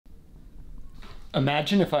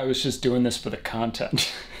Imagine if I was just doing this for the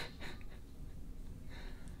content.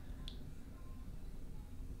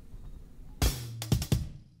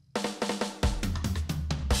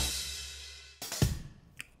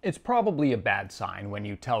 It's probably a bad sign when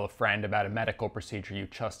you tell a friend about a medical procedure you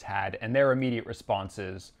just had and their immediate response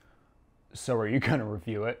is, "So are you gonna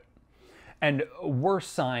review it?" And a worse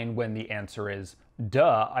sign when the answer is,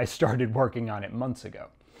 "Duh, I started working on it months ago."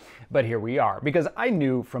 But here we are, because I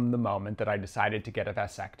knew from the moment that I decided to get a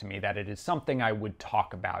vasectomy that it is something I would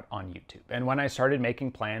talk about on YouTube. And when I started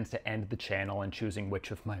making plans to end the channel and choosing which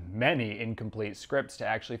of my many incomplete scripts to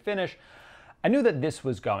actually finish, I knew that this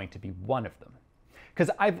was going to be one of them. Because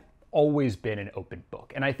I've always been an open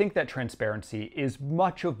book, and I think that transparency is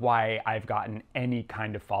much of why I've gotten any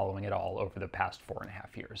kind of following at all over the past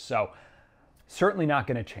 4.5 years. So certainly not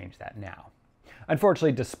going to change that now.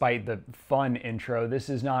 Unfortunately, despite the fun intro, this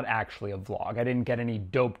is not actually a vlog. I didn't get any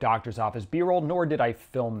dope doctor's office b-roll, nor did I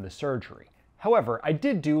film the surgery. However, I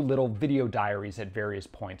did do little video diaries at various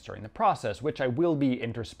points during the process, which I will be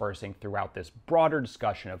interspersing throughout this broader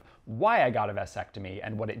discussion of why I got a vasectomy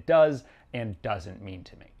and what it does and doesn't mean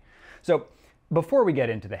to me. So before we get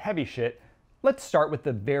into the heavy shit, let's start with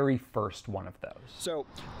the very first one of those. So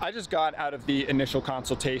I just got out of the initial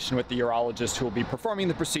consultation with the urologist who will be performing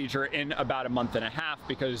the procedure in about a month and a half,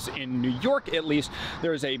 because in New York, at least,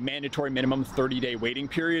 there is a mandatory minimum 30-day waiting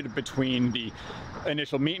period between the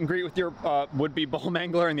initial meet and greet with your would-be ball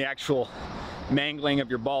mangler and the actual mangling of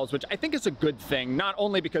your balls, which I think is a good thing, not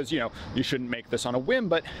only because, you know, you shouldn't make this on a whim,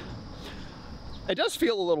 but it does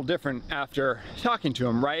feel a little different after talking to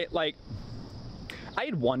him, right? Like, I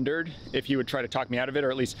had wondered if he would try to talk me out of it, or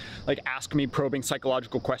at least like ask me probing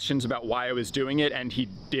psychological questions about why I was doing it, and he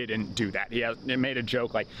didn't do that. He made a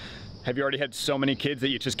joke like, "Have you already had so many kids that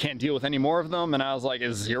you just can't deal with any more of them?" And I was like,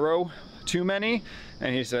 "Is 0 too many?"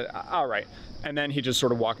 And he said, "All right." And then he just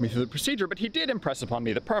sort of walked me through the procedure, but he did impress upon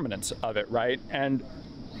me the permanence of it, right? And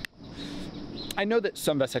I know that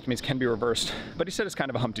some vasectomies can be reversed, but he said it's kind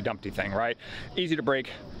of a Humpty Dumpty thing, right? Easy to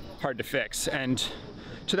break, hard to fix. And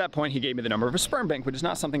to that point, he gave me the number of a sperm bank, which is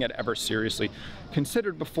not something I'd ever seriously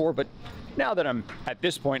considered before. But now that I'm at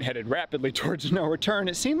this point headed rapidly towards no return,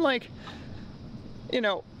 it seemed like, you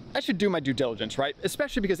know, I should do my due diligence, right?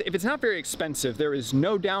 Especially because if it's not very expensive, there is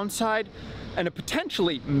no downside and a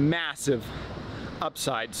potentially massive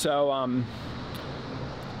upside. So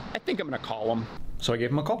I think I'm gonna call him. So I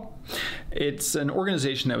gave him a call. It's an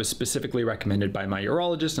organization that was specifically recommended by my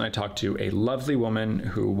urologist, and I talked to a lovely woman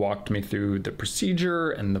who walked me through the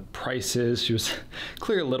procedure and the prices. She was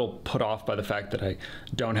clearly a little put off by the fact that I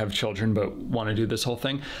don't have children but want to do this whole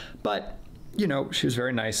thing. But, you know, she was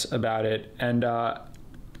very nice about it, and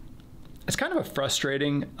it's kind of a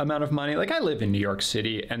frustrating amount of money. Like, I live in New York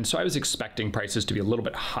City, and so I was expecting prices to be a little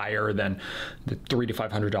bit higher than the $300 to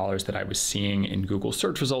 $500 that I was seeing in Google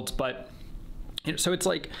search results, but so it's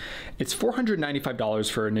like, it's $495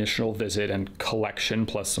 for initial visit and collection,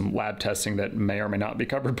 plus some lab testing that may or may not be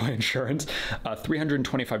covered by insurance,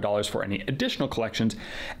 $325 for any additional collections,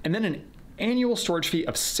 and then an annual storage fee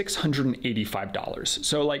of $685.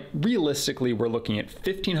 So like, realistically, we're looking at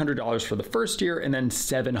 $1,500 for the first year and then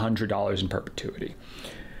 $700 in perpetuity.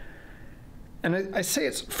 And I say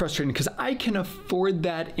it's frustrating because I can afford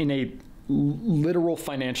that in a literal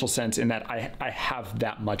financial sense, in that I have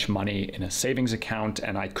that much money in a savings account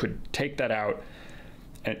and I could take that out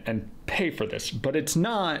and pay for this, but it's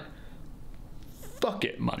not fuck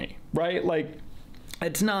it money, right? Like,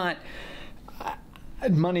 it's not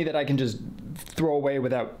money that I can just throw away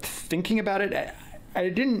without thinking about it. I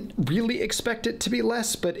didn't really expect it to be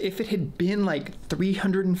less, but if it had been like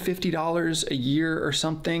 $350 a year or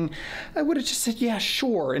something, I would have just said, yeah,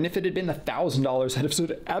 sure. And if it had been $1,000, I'd have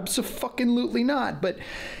said, abso-fucking-lutely not. But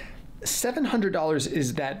 $700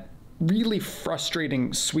 is that really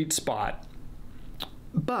frustrating sweet spot.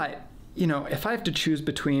 But, you know, if I have to choose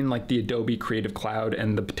between like the Adobe Creative Cloud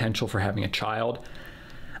and the potential for having a child,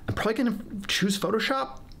 I'm probably gonna choose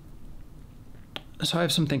Photoshop. So I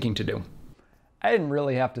have some thinking to do. I didn't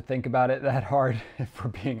really have to think about it that hard, if we're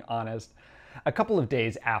being honest. A couple of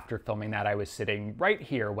days after filming that, I was sitting right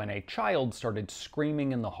here when a child started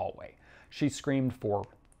screaming in the hallway. She screamed for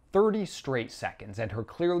 30 straight seconds, and her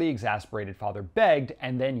clearly exasperated father begged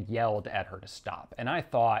and then yelled at her to stop. And I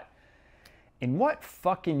thought, in what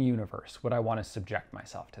fucking universe would I want to subject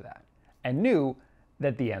myself to that? And knew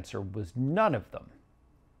that the answer was none of them.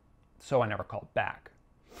 So I never called back.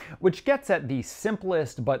 Which gets at the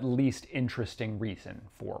simplest but least interesting reason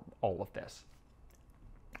for all of this.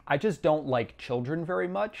 I just don't like children very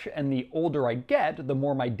much, and the older I get, the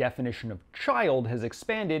more my definition of child has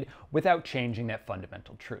expanded without changing that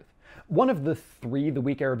fundamental truth. One of the 3 The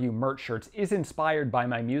Week I Review merch shirts is inspired by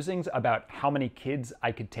my musings about how many kids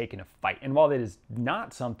I could take in a fight, and while that is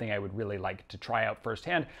not something I would really like to try out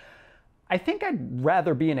firsthand, I think I'd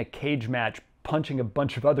rather be in a cage match punching a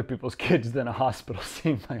bunch of other people's kids than a hospital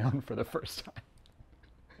seeing my own for the first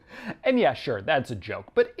time. And yeah, sure, that's a joke,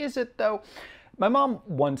 but is it though? My mom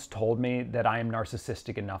once told me that I am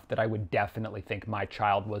narcissistic enough that I would definitely think my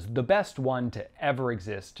child was the best one to ever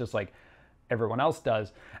exist, just like everyone else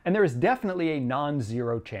does, and there is definitely a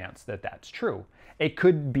non-zero chance that that's true. It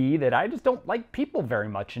could be that I just don't like people very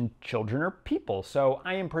much, and children are people, so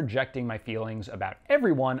I am projecting my feelings about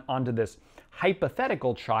everyone onto this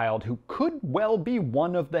hypothetical child who could well be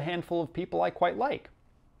one of the handful of people I quite like.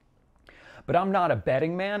 But I'm not a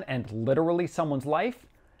betting man, and literally someone's life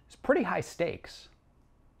is pretty high stakes.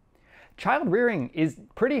 Child rearing is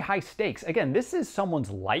pretty high stakes. Again, this is someone's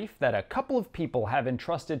life that a couple of people have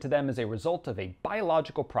entrusted to them as a result of a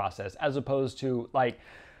biological process, as opposed to, like,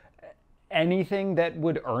 anything that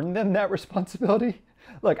would earn them that responsibility.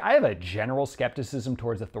 Look, I have a general skepticism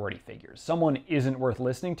towards authority figures. Someone isn't worth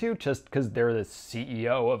listening to just because they're the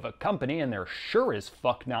CEO of a company, and they're sure as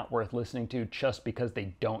fuck not worth listening to just because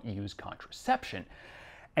they don't use contraception.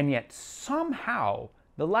 And yet somehow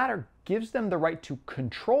the latter gives them the right to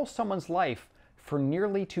control someone's life for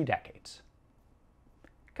nearly 2 decades.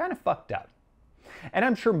 Kind of fucked up. And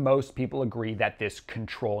I'm sure most people agree that this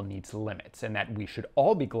control needs limits, and that we should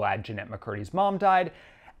all be glad Jeanette McCurdy's mom died,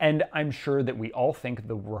 and I'm sure that we all think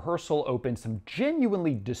the rehearsal opened some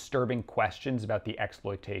genuinely disturbing questions about the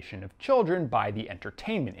exploitation of children by the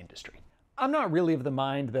entertainment industry. I'm not really of the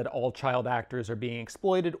mind that all child actors are being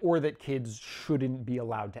exploited or that kids shouldn't be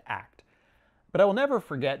allowed to act. But I will never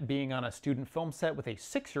forget being on a student film set with a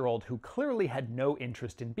 6-year-old who clearly had no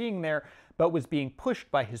interest in being there, but was being pushed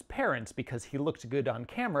by his parents because he looked good on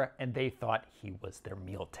camera and they thought he was their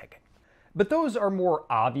meal ticket. But those are more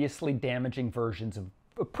obviously damaging versions of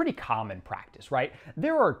a pretty common practice, right?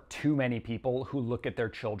 There are too many people who look at their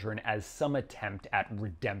children as some attempt at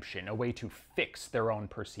redemption, a way to fix their own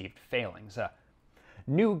perceived failings, a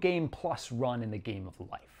new game plus run in the game of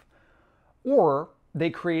life. Or they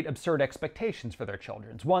create absurd expectations for their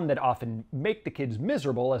children, one that often make the kids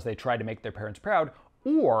miserable as they try to make their parents proud,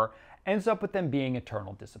 or ends up with them being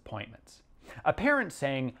eternal disappointments. A parent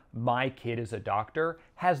saying, "My kid is a doctor,"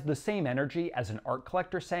 has the same energy as an art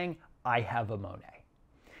collector saying, "I have a Monet."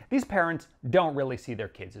 These parents don't really see their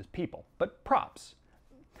kids as people, but props.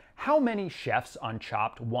 How many chefs on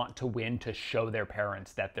Chopped want to win to show their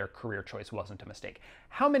parents that their career choice wasn't a mistake?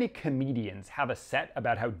 How many comedians have a set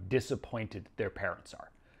about how disappointed their parents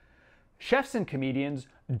are? Chefs and comedians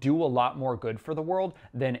do a lot more good for the world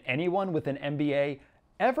than anyone with an MBA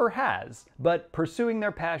ever has, but pursuing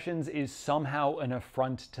their passions is somehow an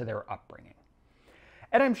affront to their upbringing.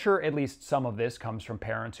 And I'm sure at least some of this comes from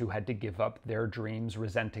parents who had to give up their dreams,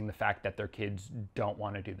 resenting the fact that their kids don't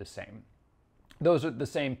want to do the same. Those are the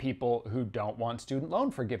same people who don't want student loan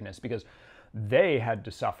forgiveness because they had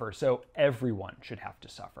to suffer, so everyone should have to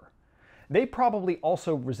suffer. They probably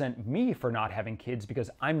also resent me for not having kids because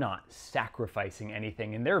I'm not sacrificing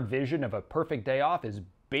anything, and their vision of a perfect day off is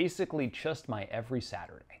basically just my every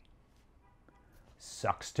Saturday.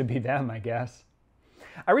 Sucks to be them, I guess.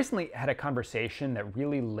 I recently had a conversation that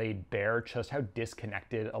really laid bare just how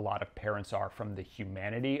disconnected a lot of parents are from the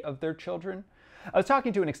humanity of their children. I was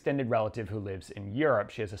talking to an extended relative who lives in Europe.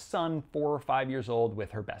 She has a son, 4 or 5 years old,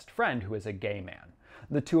 with her best friend, who is a gay man.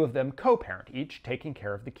 The two of them co-parent, each taking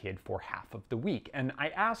care of the kid for half of the week, and I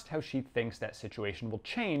asked how she thinks that situation will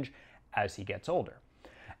change as he gets older.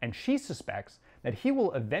 And she suspects that he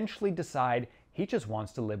will eventually decide he just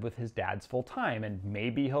wants to live with his dad's full time, and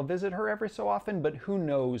maybe he'll visit her every so often, but who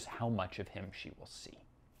knows how much of him she will see.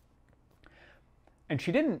 And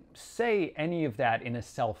she didn't say any of that in a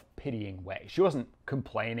self-pitying way. She wasn't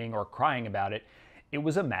complaining or crying about it. It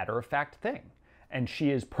was a matter-of-fact thing. And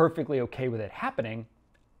she is perfectly okay with it happening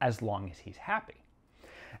as long as he's happy.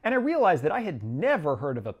 And I realized that I had never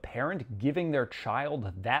heard of a parent giving their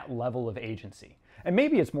child that level of agency. And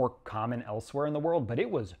maybe it's more common elsewhere in the world, but it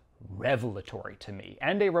was revelatory to me,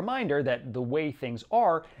 and a reminder that the way things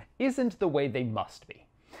are isn't the way they must be.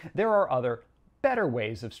 There are other, better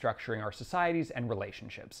ways of structuring our societies and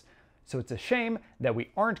relationships. So it's a shame that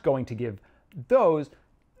we aren't going to give those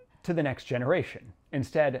to the next generation.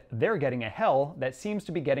 Instead, they're getting a hell that seems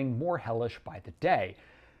to be getting more hellish by the day,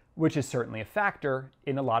 which is certainly a factor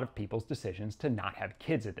in a lot of people's decisions to not have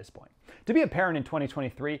kids at this point. To be a parent in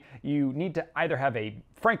 2023, you need to either have a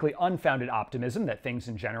frankly unfounded optimism that things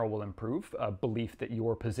in general will improve, a belief that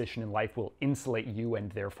your position in life will insulate you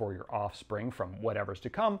and therefore your offspring from whatever's to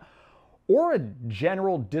come, or a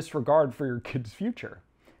general disregard for your kid's future.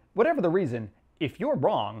 Whatever the reason, if you're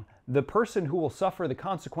wrong, the person who will suffer the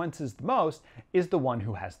consequences the most is the one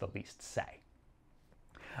who has the least say.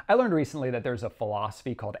 I learned recently that there's a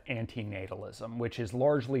philosophy called antinatalism, which is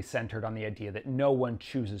largely centered on the idea that no one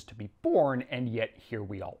chooses to be born, and yet here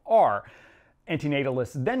we all are.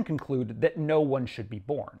 Antinatalists then conclude that no one should be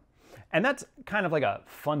born. And that's kind of like a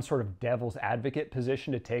fun sort of devil's advocate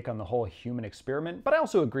position to take on the whole human experiment, but I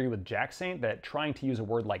also agree with Jack Saint that trying to use a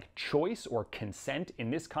word like choice or consent in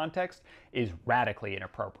this context is radically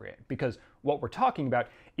inappropriate, because what we're talking about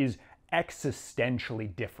is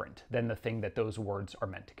existentially different than the thing that those words are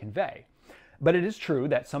meant to convey. But it is true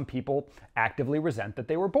that some people actively resent that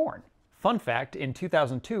they were born. Fun fact, in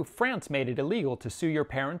 2002, France made it illegal to sue your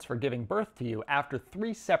parents for giving birth to you after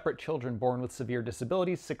 3 separate children born with severe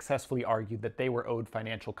disabilities successfully argued that they were owed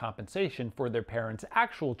financial compensation for their parents'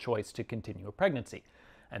 actual choice to continue a pregnancy.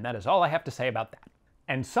 And that is all I have to say about that.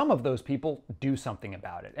 And some of those people do something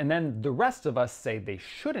about it, and then the rest of us say they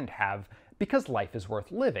shouldn't have because life is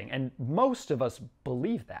worth living, and most of us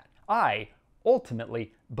believe that. I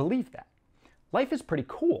ultimately believe that. Life is pretty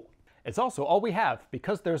cool. It's also all we have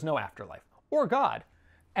because there's no afterlife, or God.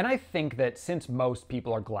 And I think that since most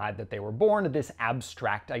people are glad that they were born, this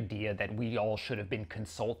abstract idea that we all should have been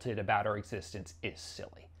consulted about our existence is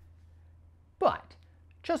silly. But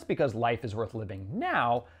just because life is worth living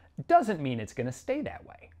now doesn't mean it's going to stay that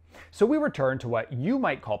way. So we return to what you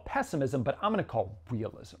might call pessimism, but I'm going to call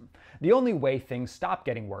realism. The only way things stop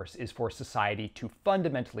getting worse is for society to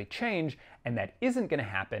fundamentally change, and that isn't going to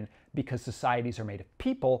happen because societies are made of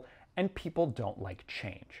people, and people don't like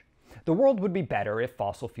change. The world would be better if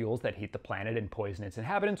fossil fuels that heat the planet and poison its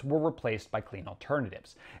inhabitants were replaced by clean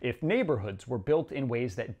alternatives. If neighborhoods were built in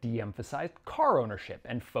ways that de-emphasized car ownership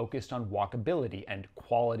and focused on walkability and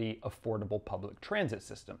quality, affordable public transit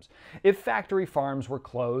systems. If factory farms were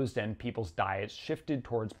closed and people's diets shifted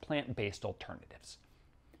towards plant-based alternatives.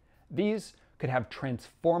 These could have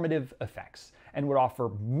transformative effects and would offer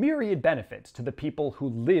myriad benefits to the people who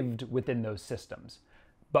lived within those systems.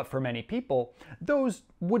 But for many people, those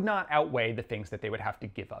would not outweigh the things that they would have to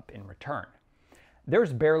give up in return.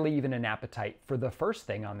 There's barely even an appetite for the first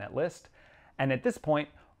thing on that list, and at this point,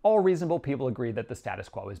 all reasonable people agree that the status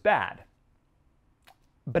quo is bad.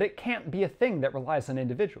 But it can't be a thing that relies on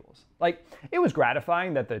individuals. Like, it was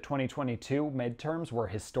gratifying that the 2022 midterms were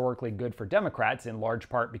historically good for Democrats, in large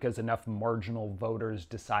part because enough marginal voters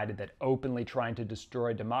decided that openly trying to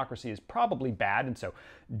destroy democracy is probably bad, and so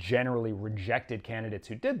generally rejected candidates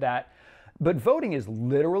who did that. But voting is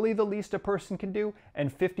literally the least a person can do,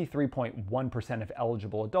 and 53.1% of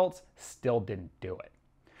eligible adults still didn't do it.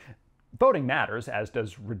 Voting matters, as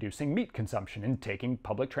does reducing meat consumption and taking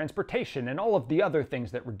public transportation and all of the other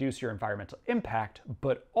things that reduce your environmental impact,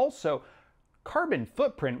 but also carbon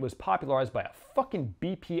footprint was popularized by a fucking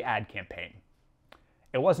BP ad campaign.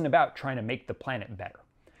 It wasn't about trying to make the planet better.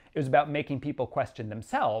 It was about making people question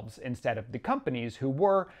themselves instead of the companies who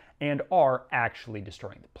were and are actually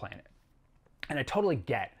destroying the planet. And I totally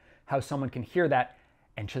get how someone can hear that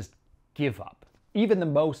and just give up. Even the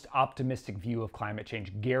most optimistic view of climate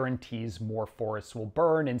change guarantees more forests will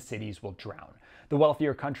burn and cities will drown. The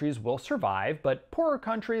wealthier countries will survive, but poorer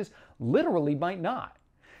countries literally might not.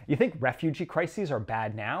 You think refugee crises are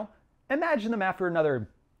bad now? Imagine them after another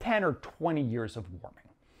 10 or 20 years of warming.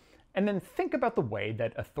 And then think about the way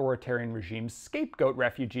that authoritarian regimes scapegoat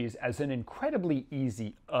refugees as an incredibly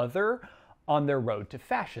easy other on their road to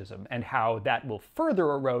fascism, and how that will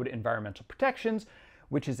further erode environmental protections,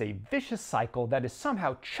 which is a vicious cycle that is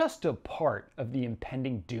somehow just a part of the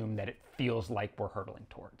impending doom that it feels like we're hurtling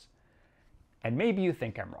towards. And maybe you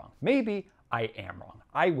think I'm wrong. Maybe I am wrong.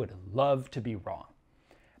 I would love to be wrong.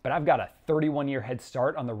 But I've got a 31-year head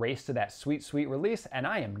start on the race to that sweet, sweet release, and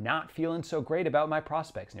I am not feeling so great about my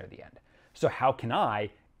prospects near the end. So how can I,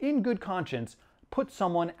 in good conscience, put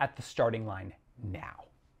someone at the starting line now?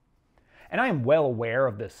 And I am well aware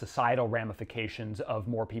of the societal ramifications of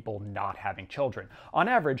more people not having children. On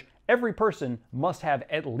average, every person must have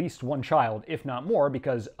at least one child, if not more,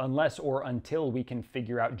 because unless or until we can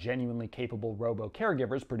figure out genuinely capable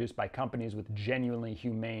robo-caregivers produced by companies with genuinely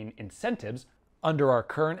humane incentives, under our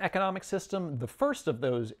current economic system, the first of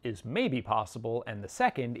those is maybe possible, and the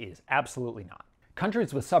second is absolutely not.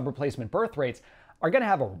 Countries with sub-replacement birth rates are going to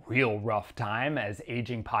have a real rough time as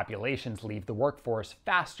aging populations leave the workforce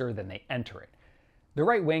faster than they enter it. The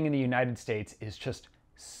right wing in the United States is just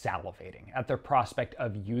salivating at the prospect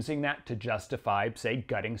of using that to justify, say,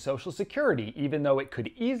 gutting Social Security, even though it could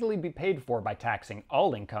easily be paid for by taxing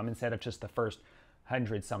all income instead of just the first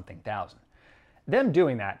 100-something thousand. Them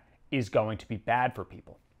doing that is going to be bad for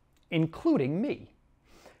people, including me.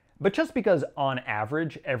 But just because on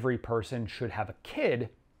average every person should have a kid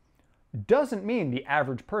doesn't mean the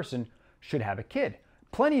average person should have a kid.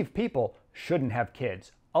 Plenty of people shouldn't have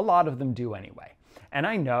kids. A lot of them do anyway. And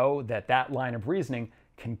I know that that line of reasoning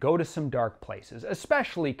can go to some dark places,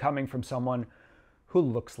 especially coming from someone who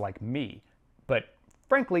looks like me. But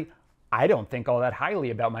frankly, I don't think all that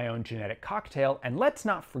highly about my own genetic cocktail, and let's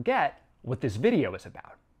not forget what this video is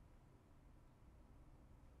about.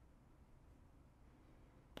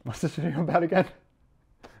 What's this video about again?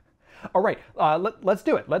 All right, let's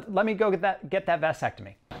do it. Let me go get that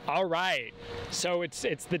vasectomy. All right, so it's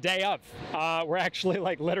the day of. We're actually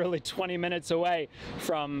like literally 20 minutes away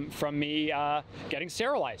from me getting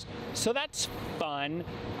sterilized. So that's fun.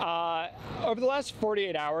 Over the last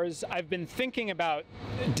 48 hours, I've been thinking about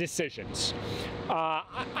decisions.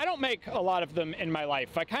 I don't make a lot of them in my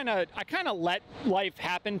life. I kind of let life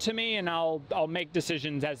happen to me, and I'll make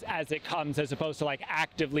decisions as it comes, as opposed to like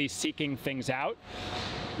actively seeking things out.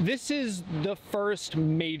 This is the first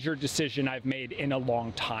major decision I've made in a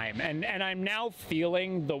long time, and I'm now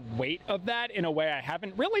feeling the weight of that in a way I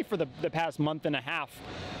haven't really for the past month and a half.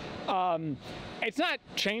 It's not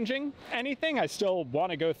changing anything. I still want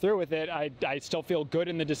to go through with it. I still feel good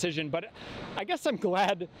in the decision, but I guess I'm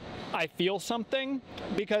glad I feel something,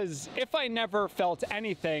 because if I never felt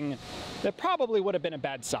anything, that probably would have been a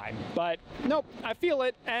bad sign. But nope, I feel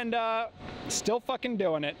it, and still fucking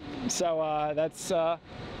doing it. So that's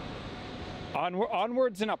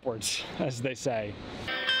onwards and upwards, as they say.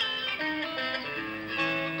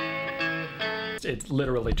 It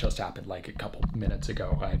literally just happened like a couple minutes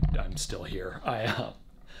ago. I'm still here.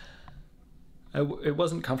 It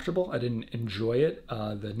wasn't comfortable. I didn't enjoy it.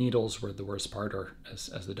 The needles were the worst part, or as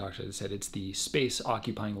the doctor said, it's the space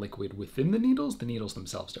occupying liquid within the needles. The needles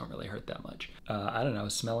themselves don't really hurt that much. I don't know,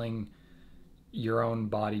 smelling your own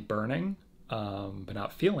body burning, but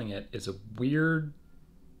not feeling it is a weird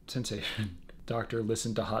sensation. Doctor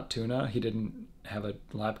listened to Hot Tuna. He didn't have a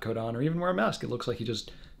lab coat on or even wear a mask. It looks like he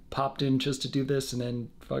just popped in just to do this and then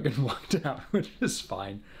fucking walked out, which is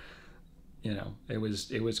fine. You know, it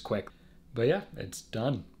was quick. But yeah, it's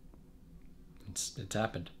done. It's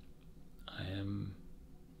happened. I am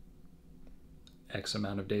X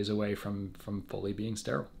amount of days away from fully being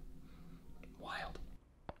sterile. Wild.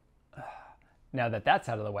 Now that that's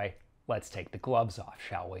out of the way, let's take the gloves off,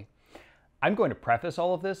 shall we? I'm going to preface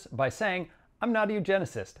all of this by saying I'm not a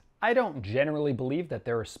eugenicist. I don't generally believe that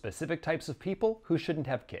there are specific types of people who shouldn't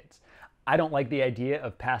have kids. I don't like the idea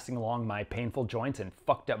of passing along my painful joints and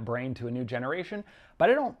fucked up brain to a new generation,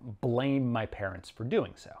 but I don't blame my parents for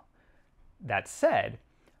doing so. That said,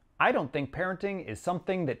 I don't think parenting is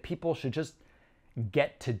something that people should just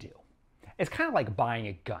get to do. It's kind of like buying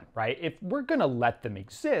a gun, right? If we're gonna let them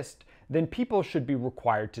exist, then people should be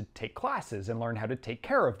required to take classes and learn how to take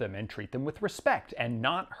care of them and treat them with respect and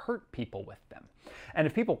not hurt people with them. And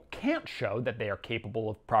if people can't show that they are capable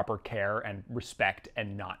of proper care and respect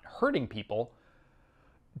and not hurting people,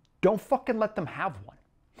 don't fucking let them have one.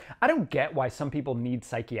 I don't get why some people need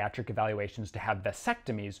psychiatric evaluations to have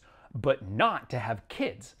vasectomies, but not to have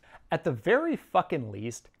kids. At the very fucking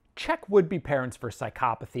least, check would-be parents for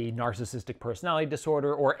psychopathy, narcissistic personality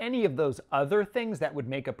disorder, or any of those other things that would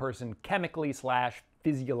make a person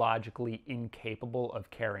chemically/physiologically incapable of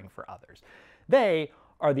caring for others. They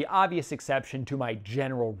are the obvious exception to my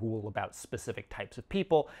general rule about specific types of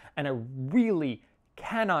people, and I really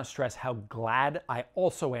cannot stress how glad I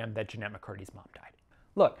also am that Jeanette McCurdy's mom died.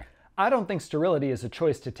 Look, I don't think sterility is a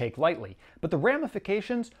choice to take lightly, but the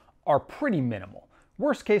ramifications are pretty minimal.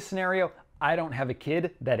 Worst case scenario, I don't have a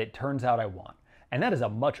kid that it turns out I want. And that is a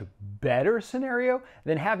much better scenario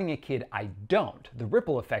than having a kid I don't, the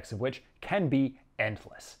ripple effects of which can be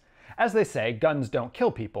endless. As they say, guns don't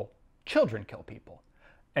kill people, children kill people.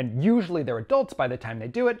 And usually they're adults by the time they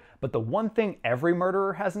do it, but the one thing every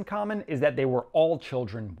murderer has in common is that they were all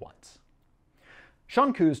children once.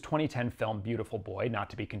 Sean Koo's 2010 film Beautiful Boy, not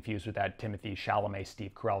to be confused with that Timothée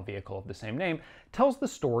Chalamet-Steve Carell vehicle of the same name, tells the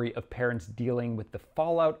story of parents dealing with the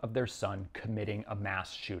fallout of their son committing a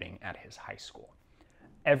mass shooting at his high school.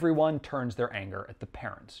 Everyone turns their anger at the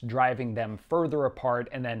parents, driving them further apart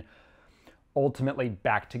and then ultimately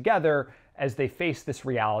back together as they face this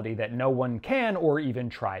reality that no one can or even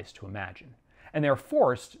tries to imagine. And they're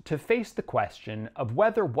forced to face the question of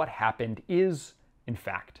whether what happened is, in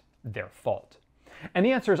fact, their fault. And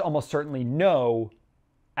the answer is almost certainly no,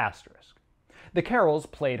 Asterisk. The Carrolls,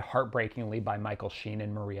 played heartbreakingly by Michael Sheen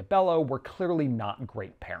and Maria Bello, were clearly not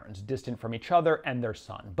great parents, distant from each other and their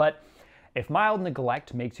son. But if mild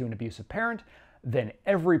neglect makes you an abusive parent, then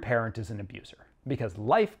every parent is an abuser. Because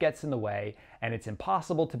life gets in the way, and it's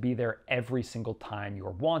impossible to be there every single time you're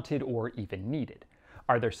wanted or even needed.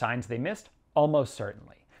 Are there signs they missed? Almost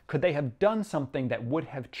certainly. Could they have done something that would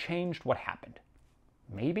have changed what happened?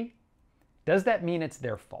 Maybe. Does that mean it's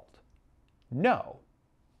their fault? No.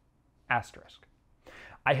 Asterisk.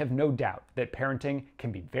 I have no doubt that parenting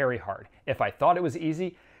can be very hard. If I thought it was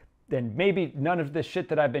easy, then maybe none of this shit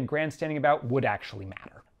that I've been grandstanding about would actually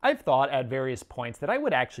matter. I've thought at various points that I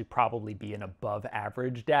would actually probably be an above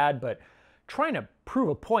average dad, but trying to prove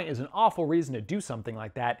a point is an awful reason to do something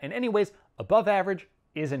like that, and anyways, above average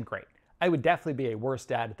isn't great. I would definitely be a worse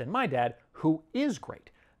dad than my dad, who is great.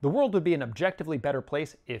 The world would be an objectively better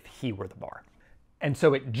place if he were the bar. And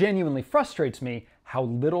so it genuinely frustrates me how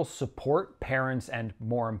little support parents and,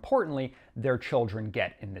 more importantly, their children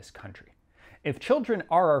get in this country. If children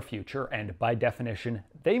are our future, and by definition,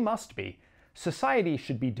 they must be, society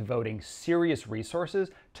should be devoting serious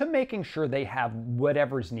resources to making sure they have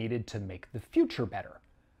whatever's needed to make the future better.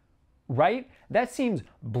 Right? That seems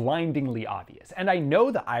blindingly obvious. And I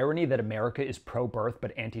know the irony that America is pro-birth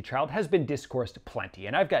but anti-child has been discoursed plenty,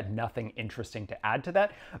 and I've got nothing interesting to add to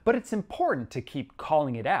that, but it's important to keep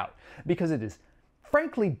calling it out because it is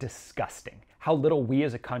frankly disgusting how little we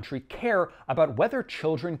as a country care about whether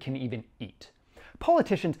children can even eat.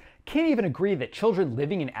 Politicians can't even agree that children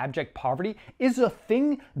living in abject poverty is a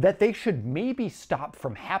thing that they should maybe stop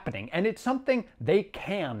from happening, and it's something they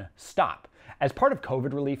can stop. As part of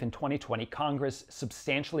COVID relief in 2020, Congress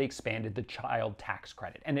substantially expanded the child tax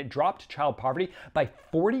credit, and it dropped child poverty by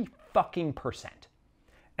 40%.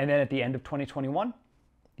 And then at the end of 2021,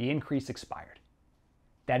 the increase expired.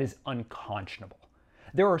 That is unconscionable.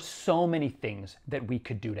 There are so many things that we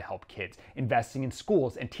could do to help kids, investing in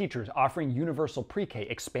schools and teachers, offering universal pre-K,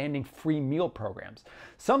 expanding free meal programs.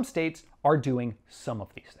 Some states are doing some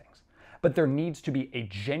of these things. But there needs to be a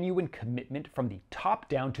genuine commitment from the top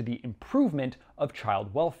down to the improvement of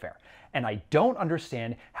child welfare. And I don't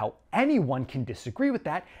understand how anyone can disagree with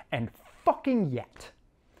that, and fucking yet.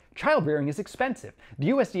 Child rearing is expensive. The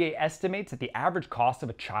USDA estimates that the average cost of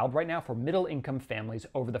a child right now for middle-income families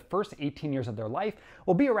over the first 18 years of their life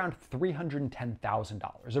will be around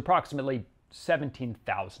 $310,000, approximately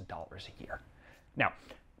 $17,000 a year. Now,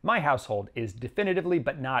 my household is definitively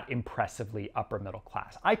but not impressively upper middle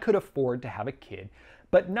class. I could afford to have a kid,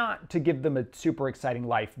 but not to give them a super exciting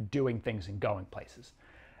life doing things and going places.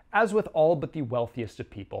 As with all but the wealthiest of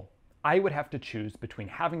people, I would have to choose between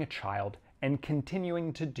having a child and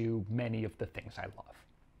continuing to do many of the things I love.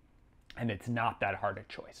 And it's not that hard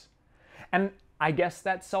a choice. And I guess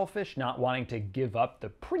that's selfish, not wanting to give up the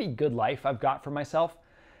pretty good life I've got for myself,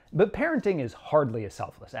 but parenting is hardly a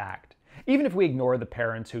selfless act. Even if we ignore the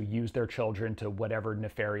parents who use their children to whatever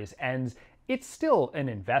nefarious ends, it's still an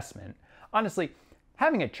investment. Honestly,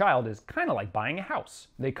 having a child is kind of like buying a house.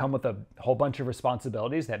 They come with a whole bunch of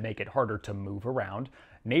responsibilities that make it harder to move around.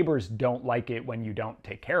 Neighbors don't like it when you don't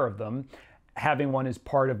take care of them. Having one is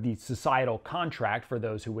part of the societal contract for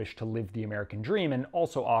those who wish to live the American dream, and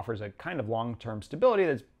also offers a kind of long-term stability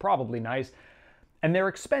that's probably nice. And they're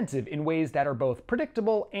expensive in ways that are both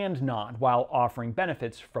predictable and not, while offering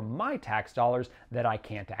benefits from my tax dollars that I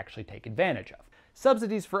can't actually take advantage of.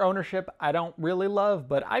 Subsidies for ownership I don't really love,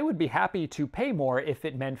 but I would be happy to pay more if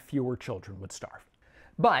it meant fewer children would starve.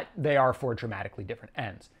 But they are for dramatically different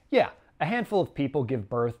ends. Yeah, a handful of people give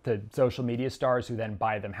birth to social media stars who then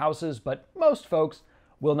buy them houses, but most folks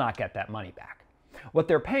will not get that money back. What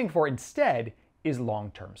they're paying for instead is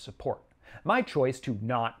long-term support. My choice to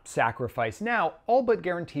not sacrifice now all but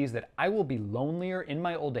guarantees that I will be lonelier in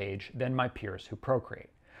my old age than my peers who procreate.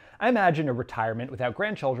 I imagine a retirement without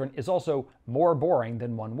grandchildren is also more boring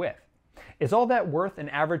than one with. Is all that worth an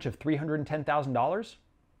average of $310,000?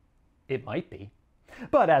 It might be.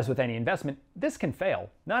 But as with any investment, this can fail.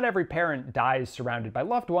 Not every parent dies surrounded by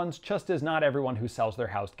loved ones, just as not everyone who sells their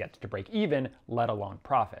house gets to break even, let alone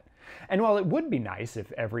profit. And while it would be nice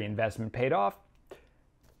if every investment paid off,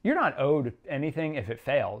 you're not owed anything if it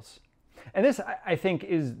fails. And this, I think,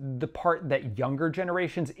 is the part that younger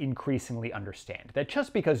generations increasingly understand. That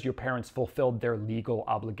just because your parents fulfilled their legal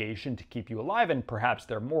obligation to keep you alive, and perhaps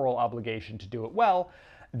their moral obligation to do it well,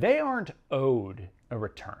 they aren't owed a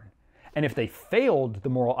return. And if they failed the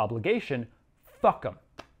moral obligation, fuck them.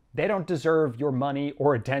 They don't deserve your money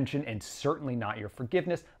or attention, and certainly not your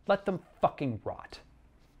forgiveness. Let them fucking rot.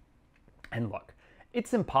 And look,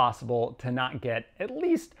 it's impossible to not get at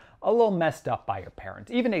least a little messed up by your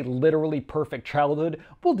parents. Even a literally perfect childhood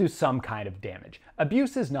will do some kind of damage.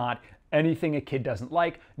 Abuse is not anything a kid doesn't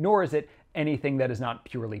like, nor is it anything that is not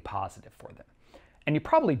purely positive for them. And you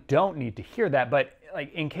probably don't need to hear that, but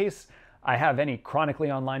like in case I have any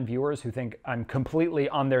chronically online viewers who think I'm completely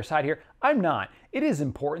on their side here, I'm not. It is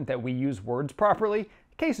important that we use words properly.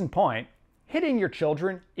 Case in point, hitting your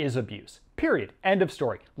children is abuse. Period. End of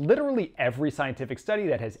story. Literally every scientific study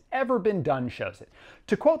that has ever been done shows it.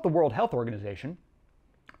 To quote the World Health Organization,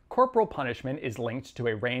 corporal punishment is linked to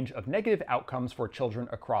a range of negative outcomes for children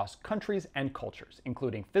across countries and cultures,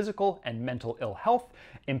 including physical and mental ill health,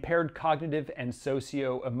 impaired cognitive and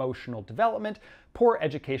socio-emotional development, poor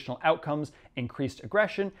educational outcomes, increased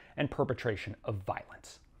aggression, and perpetration of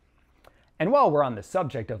violence. And while we're on the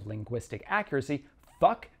subject of linguistic accuracy,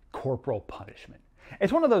 fuck corporal punishment.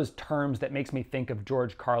 It's one of those terms that makes me think of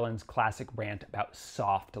George Carlin's classic rant about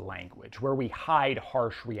soft language, where we hide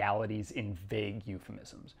harsh realities in vague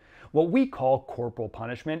euphemisms. What we call corporal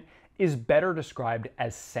punishment is better described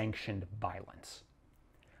as sanctioned violence.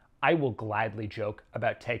 I will gladly joke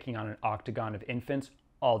about taking on an octagon of infants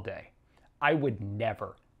all day. I would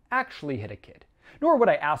never actually hit a kid, nor would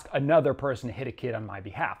I ask another person to hit a kid on my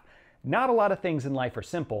behalf. Not a lot of things in life are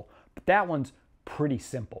simple, but that one's pretty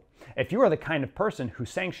simple. If you are the kind of person who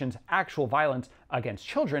sanctions actual violence against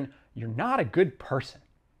children, you're not a good person.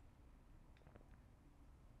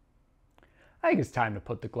 I think it's time to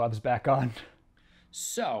put the gloves back on.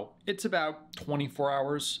 So it's about 24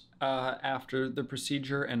 hours after the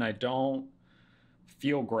procedure, and I don't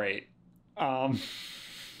feel great.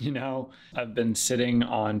 You know, I've been sitting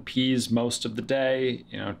on peas most of the day,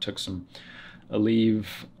 took a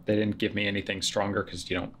leave. They didn't give me anything stronger because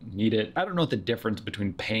you don't need it. I don't know what the difference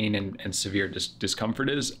between pain and severe discomfort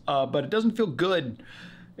is, but it doesn't feel good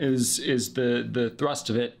is the thrust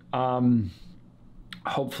of it.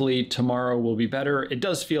 Hopefully tomorrow will be better. It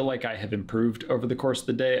does feel like I have improved over the course of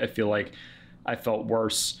the day. I feel like I felt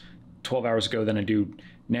worse 12 hours ago than I do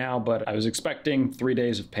now, but I was expecting 3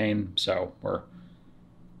 days of pain, so we're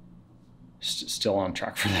still on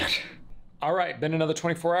track for that. All right, been another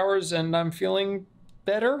 24 hours and I'm feeling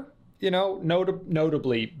better,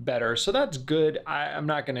 notably better. So that's good. I'm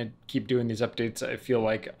not gonna keep doing these updates. I feel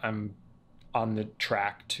like I'm on the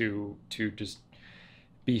track to just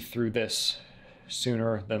be through this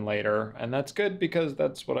sooner than later. And that's good because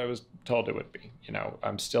that's what I was told it would be.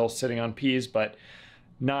 I'm still sitting on peas, but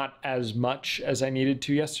not as much as I needed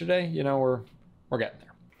to yesterday. We're getting there.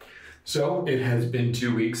 So it has been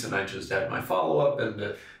 2 weeks and I just had my follow-up and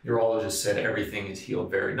the urologist said everything is healed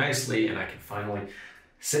very nicely and I can finally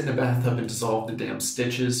sit in a bathtub and dissolve the damn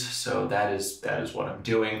stitches. So that is what I'm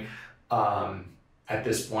doing. At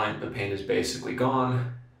this point, the pain is basically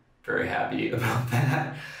gone. Very happy about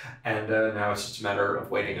that. And now it's just a matter of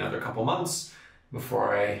waiting another couple months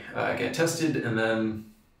before I get tested and then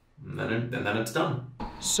it's done.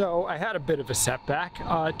 So I had a bit of a setback.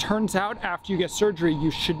 Turns out after you get surgery,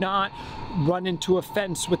 you should not run into a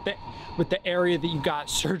fence with the area that you got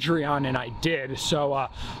surgery on, and I did. So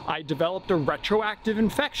I developed a retroactive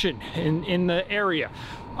infection in the area.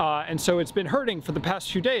 And so it's been hurting for the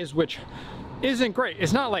past few days, which isn't great.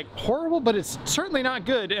 It's not like horrible, but it's certainly not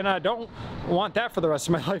good, and I don't want that for the rest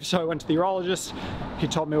of my life. So I went to the urologist. He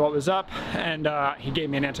told me what was up, and he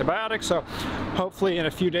gave me an antibiotic. So hopefully in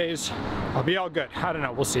a few days, I'll be all good. I don't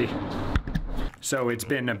know, we'll see. So it's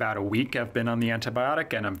been about a week I've been on the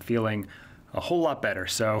antibiotic, and I'm feeling a whole lot better.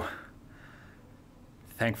 So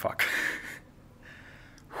thank fuck.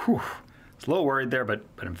 Whew. I was a little worried there, but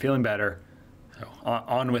I'm feeling better. So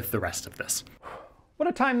on with the rest of this. What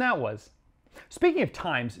a time that was. Speaking of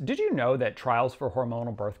times, did you know that trials for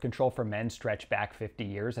hormonal birth control for men stretch back 50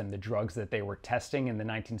 years and the drugs that they were testing in the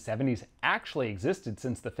 1970s actually existed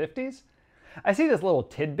since the 50s? I see this little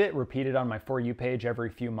tidbit repeated on my For You page every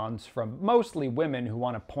few months from mostly women who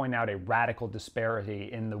want to point out a radical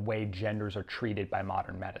disparity in the way genders are treated by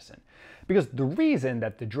modern medicine. Because the reason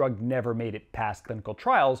that the drug never made it past clinical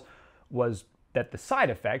trials was that the side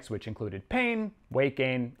effects, which included pain, weight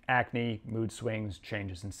gain, acne, mood swings,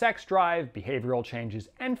 changes in sex drive, behavioral changes,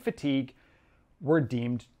 and fatigue, were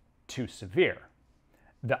deemed too severe.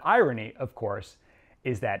 The irony, of course,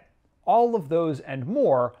 is that all of those and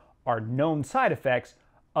more are known side effects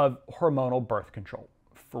of hormonal birth control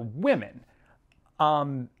for women.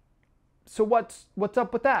 So what's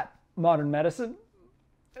up with that, modern medicine?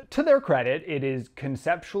 To their credit, it is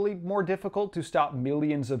conceptually more difficult to stop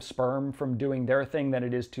millions of sperm from doing their thing than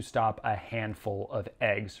it is to stop a handful of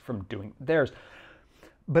eggs from doing theirs.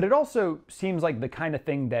 But it also seems like the kind of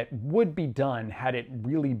thing that would be done had it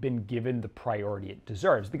really been given the priority it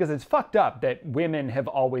deserves, because it's fucked up that women have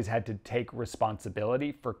always had to take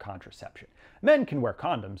responsibility for contraception. Men can wear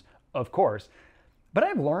condoms, of course, but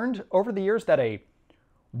I've learned over the years that a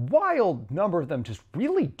wild number of them just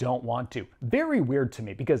really don't want to. Very weird to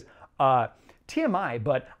me, because TMI,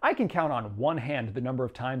 but I can count on one hand the number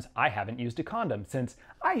of times I haven't used a condom, since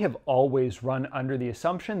I have always run under the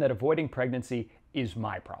assumption that avoiding pregnancy is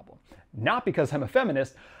my problem. Not because I'm a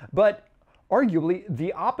feminist, but arguably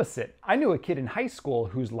the opposite. I knew a kid in high school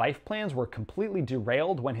whose life plans were completely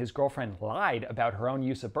derailed when his girlfriend lied about her own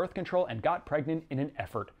use of birth control and got pregnant in an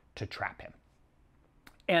effort to trap him.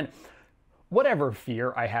 And whatever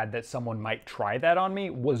fear I had that someone might try that on me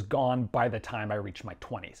was gone by the time I reached my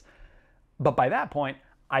 20s. But by that point,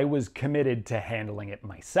 I was committed to handling it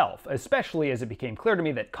myself, especially as it became clear to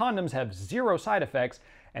me that condoms have zero side effects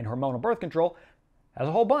and hormonal birth control has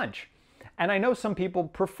a whole bunch. And I know some people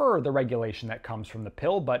prefer the regulation that comes from the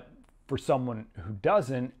pill, but for someone who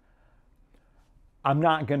doesn't, I'm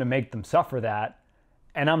not going to make them suffer that.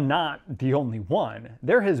 And I'm not the only one.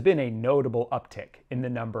 There has been a notable uptick in the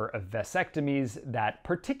number of vasectomies that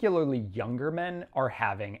particularly younger men are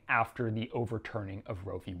having after the overturning of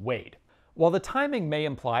Roe v. Wade. While the timing may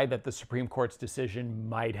imply that the Supreme Court's decision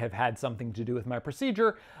might have had something to do with my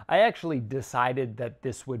procedure, I actually decided that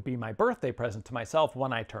this would be my birthday present to myself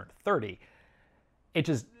when I turned 30. It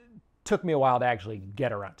just took me a while to actually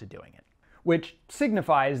get around to doing it, which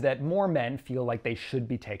signifies that more men feel like they should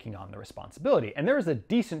be taking on the responsibility. And there is a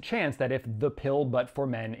decent chance that if the pill but for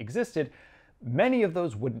men existed, many of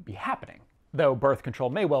those wouldn't be happening. Though birth control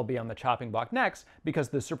may well be on the chopping block next, because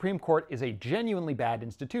the Supreme Court is a genuinely bad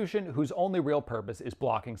institution whose only real purpose is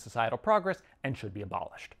blocking societal progress and should be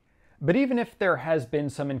abolished. But even if there has been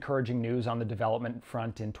some encouraging news on the development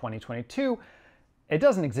front in 2022, it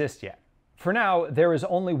doesn't exist yet. For now, there is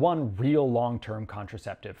only one real long-term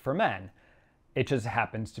contraceptive for men. It just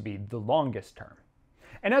happens to be the longest term.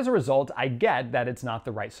 And as a result, I get that it's not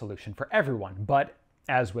the right solution for everyone, but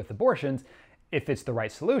as with abortions, if it's the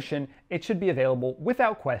right solution, it should be available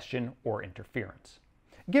without question or interference.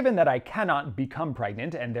 Given that I cannot become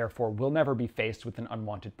pregnant and therefore will never be faced with an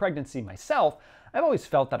unwanted pregnancy myself, I've always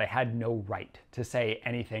felt that I had no right to say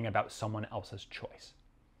anything about someone else's choice.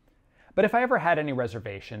 But if I ever had any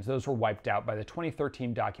reservations, those were wiped out by the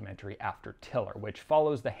 2013 documentary After Tiller, which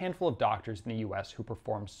follows the handful of doctors in the US who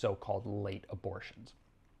perform so-called late abortions.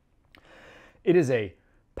 It is a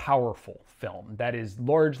powerful film that is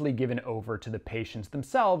largely given over to the patients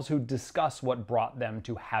themselves who discuss what brought them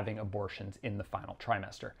to having abortions in the final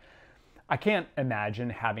trimester. I can't imagine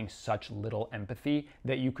having such little empathy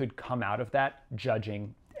that you could come out of that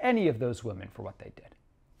judging any of those women for what they did.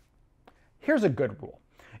 Here's a good rule.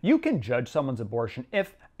 You can judge someone's abortion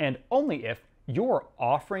if, and only if, you're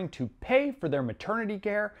offering to pay for their maternity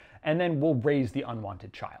care and then will raise the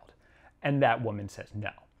unwanted child. And that woman says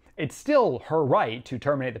no. It's still her right to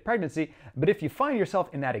terminate the pregnancy, but if you find yourself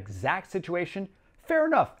in that exact situation, fair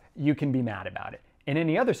enough, you can be mad about it. In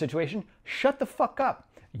any other situation, shut the fuck up.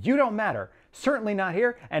 You don't matter. Certainly not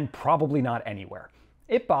here, and probably not anywhere.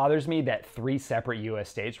 It bothers me that 3 separate US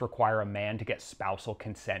states require a man to get spousal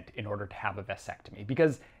consent in order to have a vasectomy,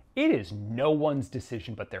 because it is no one's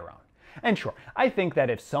decision but their own. And sure, I think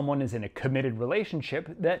that if someone is in a committed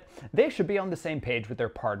relationship, that they should be on the same page with their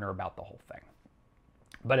partner about the whole thing.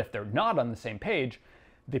 But if they're not on the same page,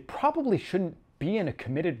 they probably shouldn't be in a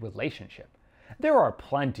committed relationship. There are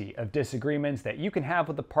plenty of disagreements that you can have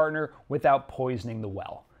with a partner without poisoning the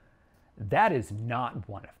well. That is not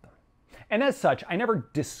one of them. And as such, I never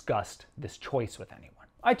discussed this choice with anyone.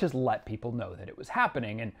 I just let people know that it was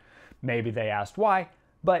happening, and maybe they asked why,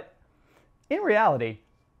 but in reality,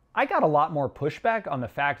 I got a lot more pushback on the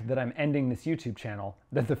fact that I'm ending this YouTube channel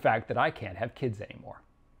than the fact that I can't have kids anymore.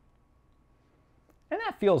 And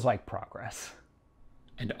that feels like progress.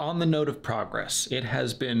 And on the note of progress, it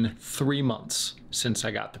has been 3 months since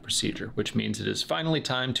I got the procedure, which means it is finally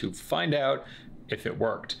time to find out if it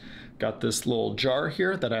worked. Got this little jar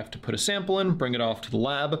here that I have to put a sample in, bring it off to the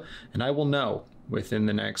lab, and I will know within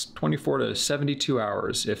the next 24 to 72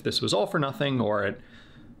 hours if this was all for nothing or it,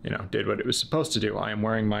 did what it was supposed to do. I am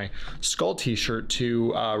wearing my skull t-shirt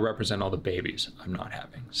to represent all the babies I'm not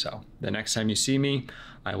having. So the next time you see me,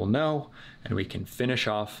 I will know, and we can finish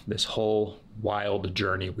off this whole wild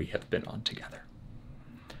journey we have been on together.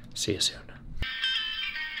 See you soon.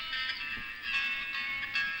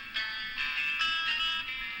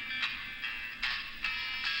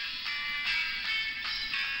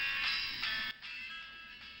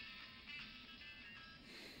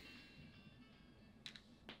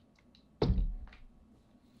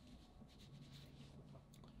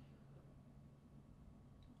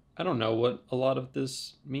 I don't know what a lot of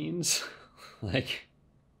this means. Like,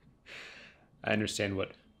 I understand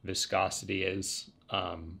what viscosity is.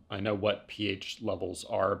 I know what pH levels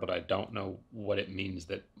are, but I don't know what it means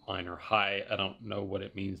that mine are high. I don't know what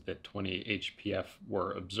it means that 20 HPF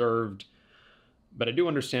were observed, but I do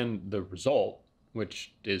understand the result,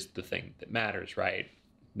 which is the thing that matters, right?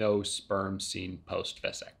 No sperm seen post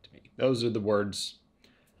vasectomy. Those are the words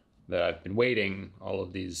that I've been waiting all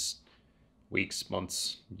of these weeks,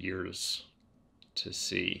 months, years to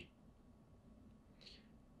see.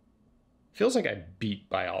 Feels like I beat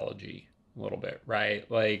biology a little bit, right?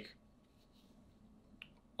 Like,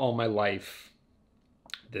 all my life,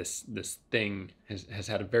 this thing has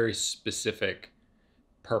had a very specific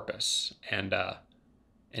purpose, and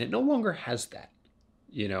it no longer has that.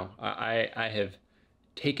 You know, I have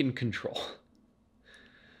taken control.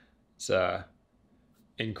 It's a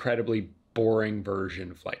incredibly boring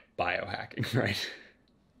version of like biohacking, right?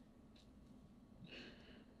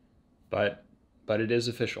 But it is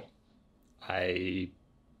official. I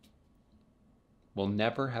will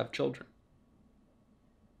never have children.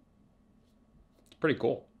 It's pretty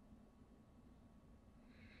cool.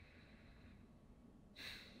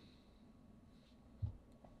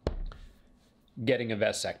 Getting a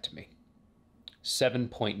vasectomy,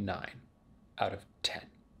 7.9 out of 10.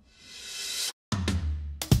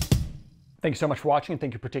 Thank you so much for watching, and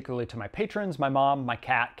thank you particularly to my patrons, my mom, my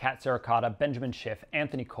cat, Cat Saracotta, Benjamin Schiff,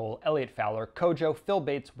 Anthony Cole, Elliot Fowler, Kojo, Phil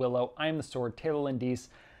Bates, Willow, I Am the Sword, Taylor Lindies,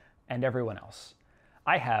 and everyone else.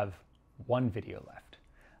 I have one video left.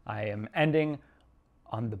 I am ending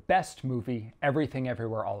on the best movie, Everything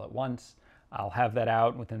Everywhere All at Once. I'll have that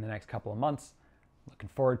out within the next couple of months. Looking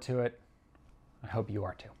forward to it. I hope you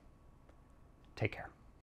are too. Take care.